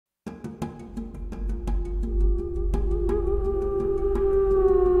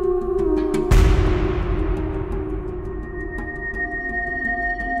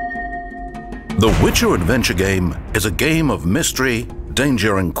The Witcher adventure game is a game of mystery,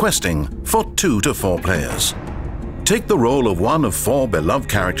 danger and questing for 2 to 4 players. Take the role of one of 4 beloved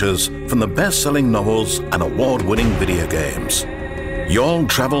characters from the best-selling novels and award-winning video games. You'll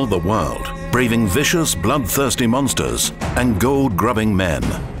travel the world, braving vicious, bloodthirsty monsters and gold-grubbing men.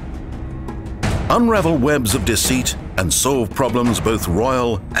 Unravel webs of deceit and solve problems both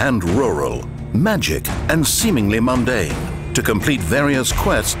royal and rural, magic and seemingly mundane, to complete various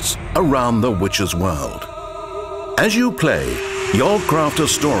quests around the Witcher's world. As you play, you'll craft a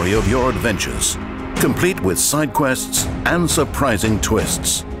story of your adventures, complete with side quests and surprising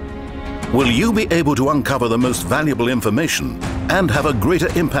twists. Will you be able to uncover the most valuable information and have a greater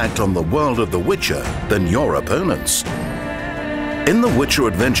impact on the world of The Witcher than your opponents? In the Witcher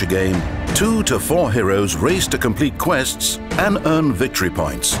adventure game, 2 to 4 heroes race to complete quests and earn victory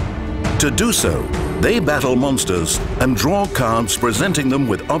points. To do so, they battle monsters and draw cards presenting them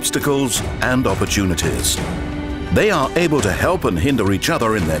with obstacles and opportunities. They are able to help and hinder each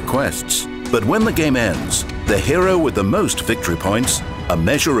other in their quests, but when the game ends, the hero with the most victory points, a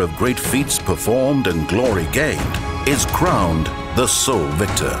measure of great feats performed and glory gained, is crowned the sole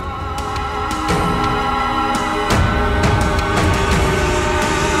victor.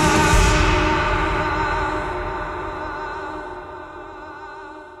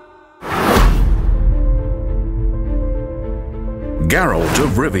 Geralt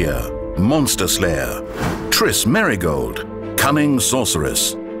of Rivia, Monster Slayer, Triss Merigold, Cunning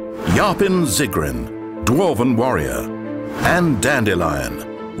Sorceress, Yarpen Zigrin, Dwarven Warrior, and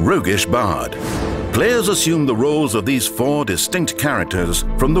Dandelion, Roguish Bard. Players assume the roles of these 4 distinct characters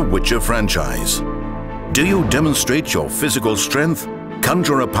from the Witcher franchise. Do you demonstrate your physical strength,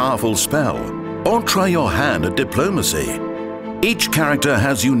 conjure a powerful spell, or try your hand at diplomacy? Each character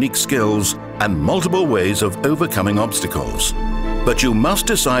has unique skills and multiple ways of overcoming obstacles. But you must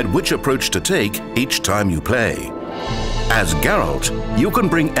decide which approach to take each time you play. As Geralt, you can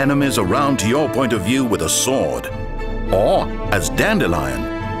bring enemies around to your point of view with a sword. Or, as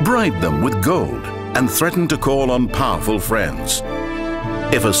Dandelion, bribe them with gold and threaten to call on powerful friends.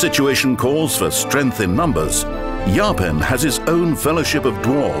 If a situation calls for strength in numbers, Yarpen has his own fellowship of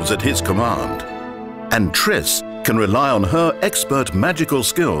dwarves at his command. And Triss can rely on her expert magical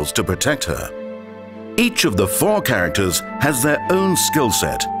skills to protect her. Each of the 4 characters has their own skill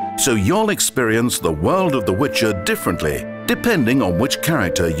set, so you'll experience the world of The Witcher differently depending on which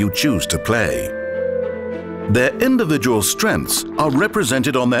character you choose to play. Their individual strengths are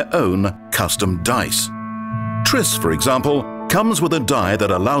represented on their own custom dice. Triss, for example, comes with a die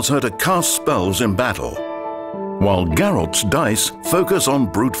that allows her to cast spells in battle, while Geralt's dice focus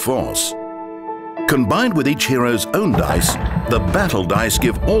on brute force. Combined with each hero's own dice, the battle dice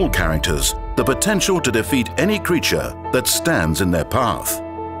give all characters the potential to defeat any creature that stands in their path.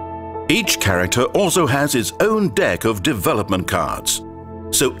 Each character also has his own deck of development cards,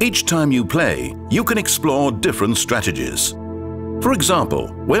 so each time you play, you can explore different strategies. For example,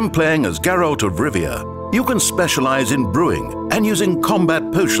 when playing as Geralt of Rivia, you can specialize in brewing and using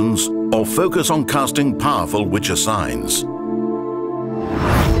combat potions or focus on casting powerful Witcher signs.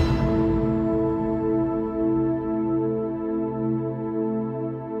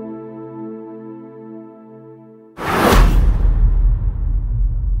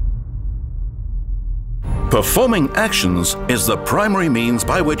 Performing actions is the primary means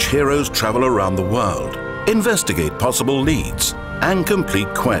by which heroes travel around the world, investigate possible leads, and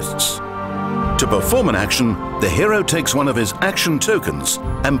complete quests. To perform an action, the hero takes one of his action tokens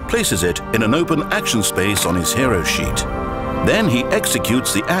and places it in an open action space on his hero sheet. Then he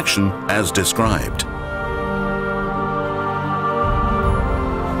executes the action as described.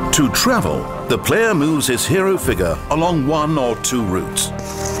 To travel, the player moves his hero figure along 1 or 2 routes.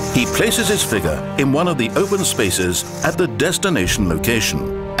 He places his figure in one of the open spaces at the destination location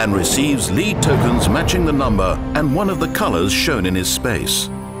and receives lead tokens matching the number and one of the colors shown in his space.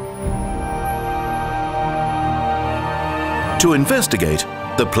 To investigate,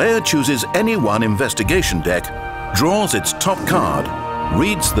 the player chooses any one investigation deck, draws its top card,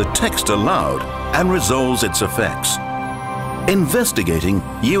 reads the text aloud, and resolves its effects. Investigating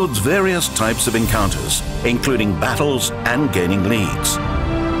yields various types of encounters, including battles and gaining leads.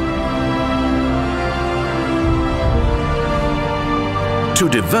 To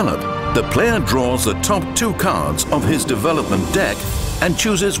develop, the player draws the top 2 cards of his development deck and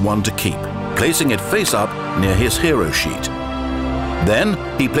chooses one to keep, placing it face up near his hero sheet. Then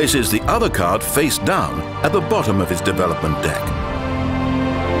he places the other card face down at the bottom of his development deck.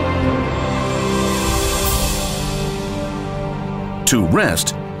 To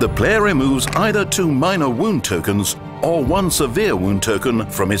rest, the player removes either 2 minor wound tokens or 1 severe wound token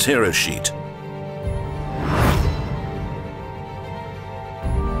from his hero sheet.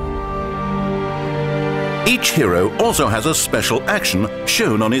 Each hero also has a special action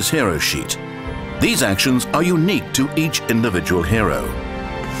shown on his hero sheet. These actions are unique to each individual hero.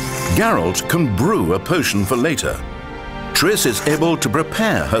 Geralt can brew a potion for later. Triss is able to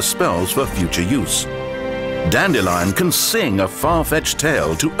prepare her spells for future use. Dandelion can sing a far-fetched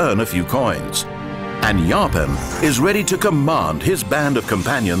tale to earn a few coins. And Yarpen is ready to command his band of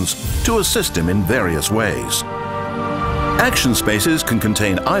companions to assist him in various ways. Action spaces can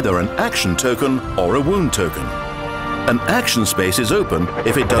contain either an action token or a wound token. An action space is open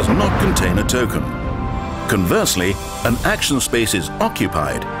if it does not contain a token. Conversely, an action space is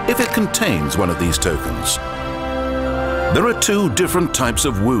occupied if it contains one of these tokens. There are two different types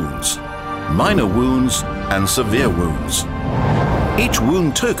of wounds: minor wounds and severe wounds. Each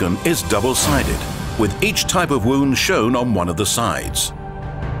wound token is double-sided, with each type of wound shown on one of the sides.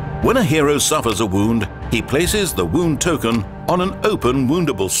 When a hero suffers a wound, he places the wound token on an open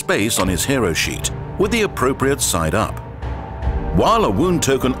woundable space on his hero sheet, with the appropriate side up. While a wound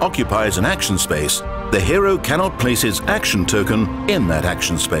token occupies an action space, the hero cannot place his action token in that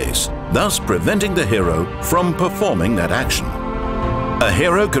action space, thus preventing the hero from performing that action. A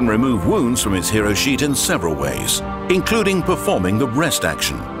hero can remove wounds from his hero sheet in several ways, including performing the rest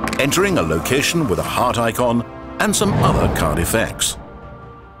action, entering a location with a heart icon, and some other card effects.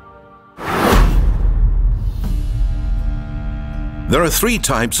 There are three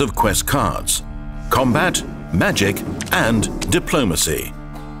types of quest cards: combat, magic, and diplomacy.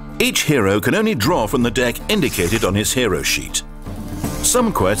 Each hero can only draw from the deck indicated on his hero sheet.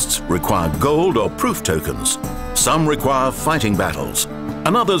 Some quests require gold or proof tokens, some require fighting battles,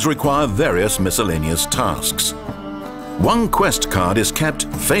 and others require various miscellaneous tasks. One quest card is kept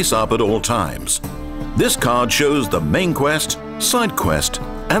face up at all times. This card shows the main quest, side quest,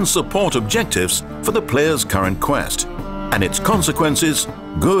 and support objectives for the player's current quest, and its consequences,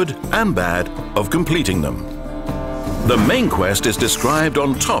 good and bad, of completing them. The main quest is described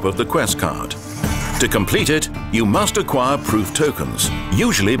on top of the quest card. To complete it, you must acquire proof tokens,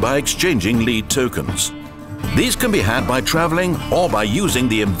 usually by exchanging lead tokens. These can be had by traveling or by using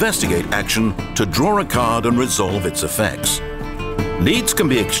the investigate action to draw a card and resolve its effects. Leads can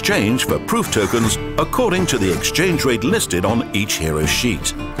be exchanged for proof tokens according to the exchange rate listed on each hero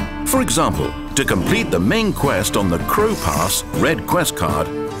sheet. For example, to complete the main quest on the Crow Pass red quest card,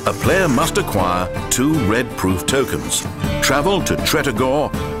 a player must acquire 2 red proof tokens, travel to Treachery,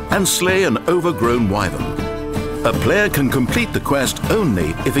 and slay an overgrown wyvern. A player can complete the quest only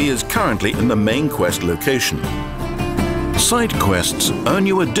if he is currently in the main quest location. Side quests earn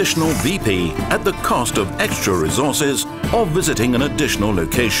you additional VP at the cost of extra resources or visiting an additional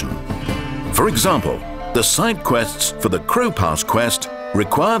location. For example, the side quests for the Crow Pass quest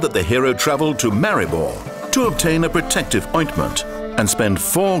require that the hero travel to Maribor to obtain a protective ointment and spend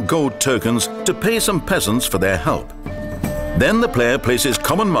 4 gold tokens to pay some peasants for their help. Then the player places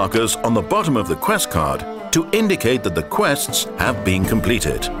common markers on the bottom of the quest card to indicate that the quests have been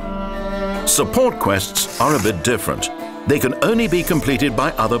completed. Support quests are a bit different. They can only be completed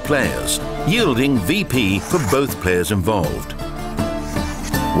by other players, yielding VP for both players involved.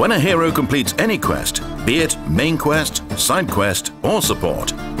 When a hero completes any quest, be it main quest, side quest, or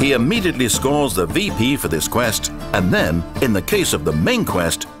support, he immediately scores the VP for this quest, and then, in the case of the main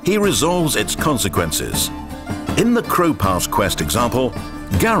quest, he resolves its consequences. In the Crow Pass quest example,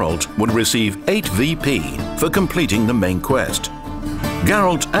 Geralt would receive 8 VP for completing the main quest.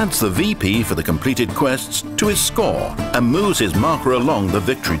 Geralt adds the VP for the completed quests to his score and moves his marker along the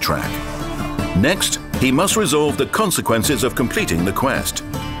victory track. Next, he must resolve the consequences of completing the quest.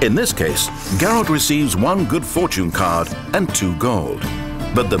 In this case, Geralt receives 1 good fortune card and 2 gold.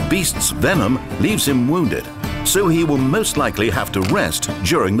 But the beast's venom leaves him wounded, so he will most likely have to rest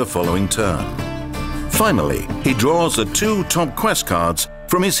during the following turn. Finally, he draws the 2 top quest cards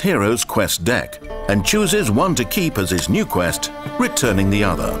from his hero's quest deck and chooses one to keep as his new quest, returning the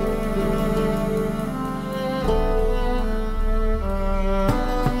other.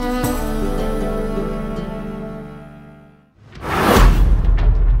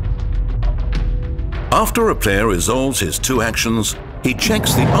 After a player resolves his 2 actions, he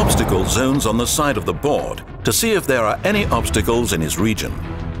checks the obstacle zones on the side of the board to see if there are any obstacles in his region.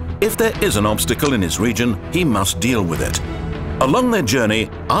 If there is an obstacle in his region, he must deal with it. Along their journey,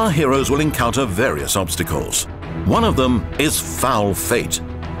 our heroes will encounter various obstacles. One of them is Foul Fate.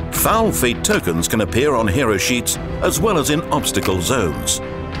 Foul Fate tokens can appear on hero sheets as well as in obstacle zones.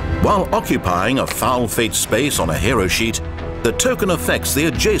 While occupying a Foul Fate space on a hero sheet, the token affects the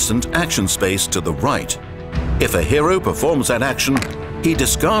adjacent action space to the right. If a hero performs that action, he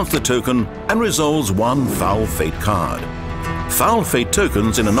discards the token and resolves 1 Foul Fate card. Foul Fate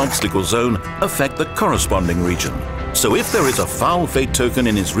tokens in an obstacle zone affect the corresponding region. So if there is a Foul Fate token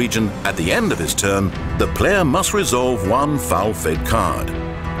in his region at the end of his turn, the player must resolve one Foul Fate card.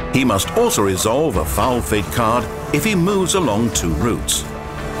 He must also resolve a Foul Fate card if he moves along 2 routes.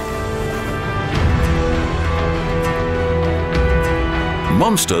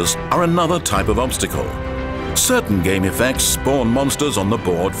 Monsters are another type of obstacle. Certain game effects spawn monsters on the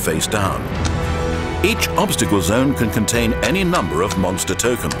board face down. Each obstacle zone can contain any number of monster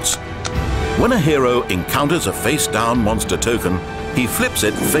tokens. When a hero encounters a face-down monster token, he flips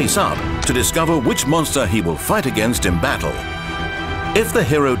it face up to discover which monster he will fight against in battle. If the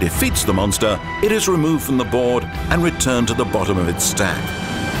hero defeats the monster, it is removed from the board and returned to the bottom of its stack.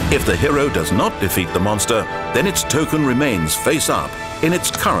 If the hero does not defeat the monster, then its token remains face up in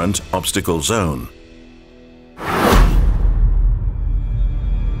its current obstacle zone.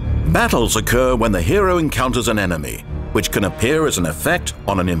 Battles occur when the hero encounters an enemy, which can appear as an effect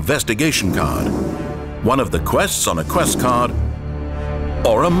on an investigation card, one of the quests on a quest card,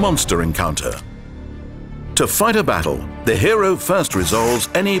 or a monster encounter. To fight a battle, the hero first resolves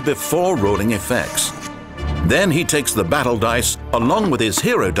any before rolling effects. Then he takes the battle dice along with his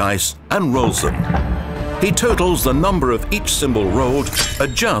hero dice and rolls them. He totals the number of each symbol rolled,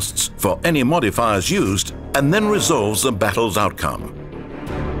 adjusts for any modifiers used, and then resolves the battle's outcome.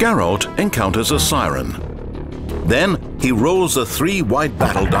 Geralt encounters a siren. Then he rolls the 3 white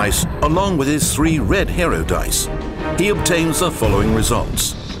battle dice along with his 3 red hero dice. He obtains the following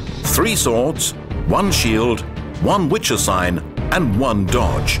results: 3 swords, 1 shield, 1 Witcher sign, and 1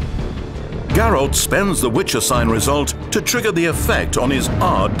 dodge. Geralt spends the Witcher sign result to trigger the effect on his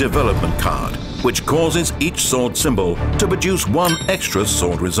Ard development card, which causes each sword symbol to produce 1 extra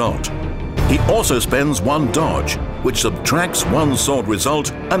sword result. He also spends 1 dodge, which subtracts 1 sword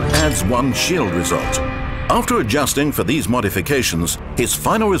result and adds 1 shield result. After adjusting for these modifications, his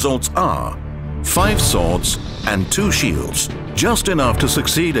final results are 5 swords and 2 shields, just enough to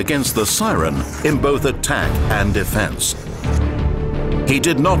succeed against the siren in both attack and defense. He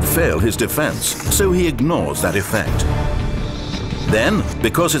did not fail his defense, so he ignores that effect. Then,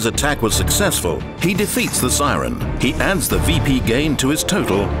 because his attack was successful, he defeats the siren. He adds the VP gain to his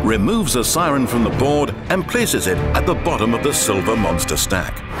total, removes the siren from the board, and places it at the bottom of the silver monster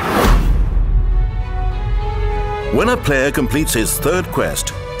stack. When a player completes his 3rd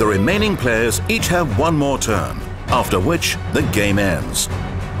quest, the remaining players each have 1 more turn, after which the game ends.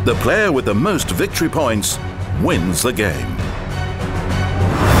 The player with the most victory points wins the game.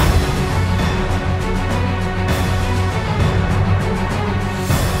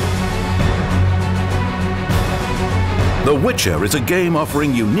 The Witcher is a game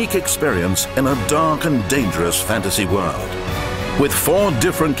offering unique experience in a dark and dangerous fantasy world. With 4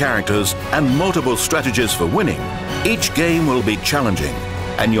 different characters and multiple strategies for winning, each game will be challenging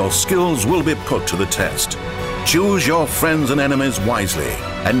and your skills will be put to the test. Choose your friends and enemies wisely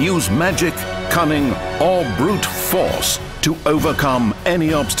and use magic, cunning, or brute force to overcome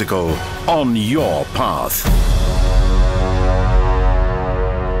any obstacle on your path.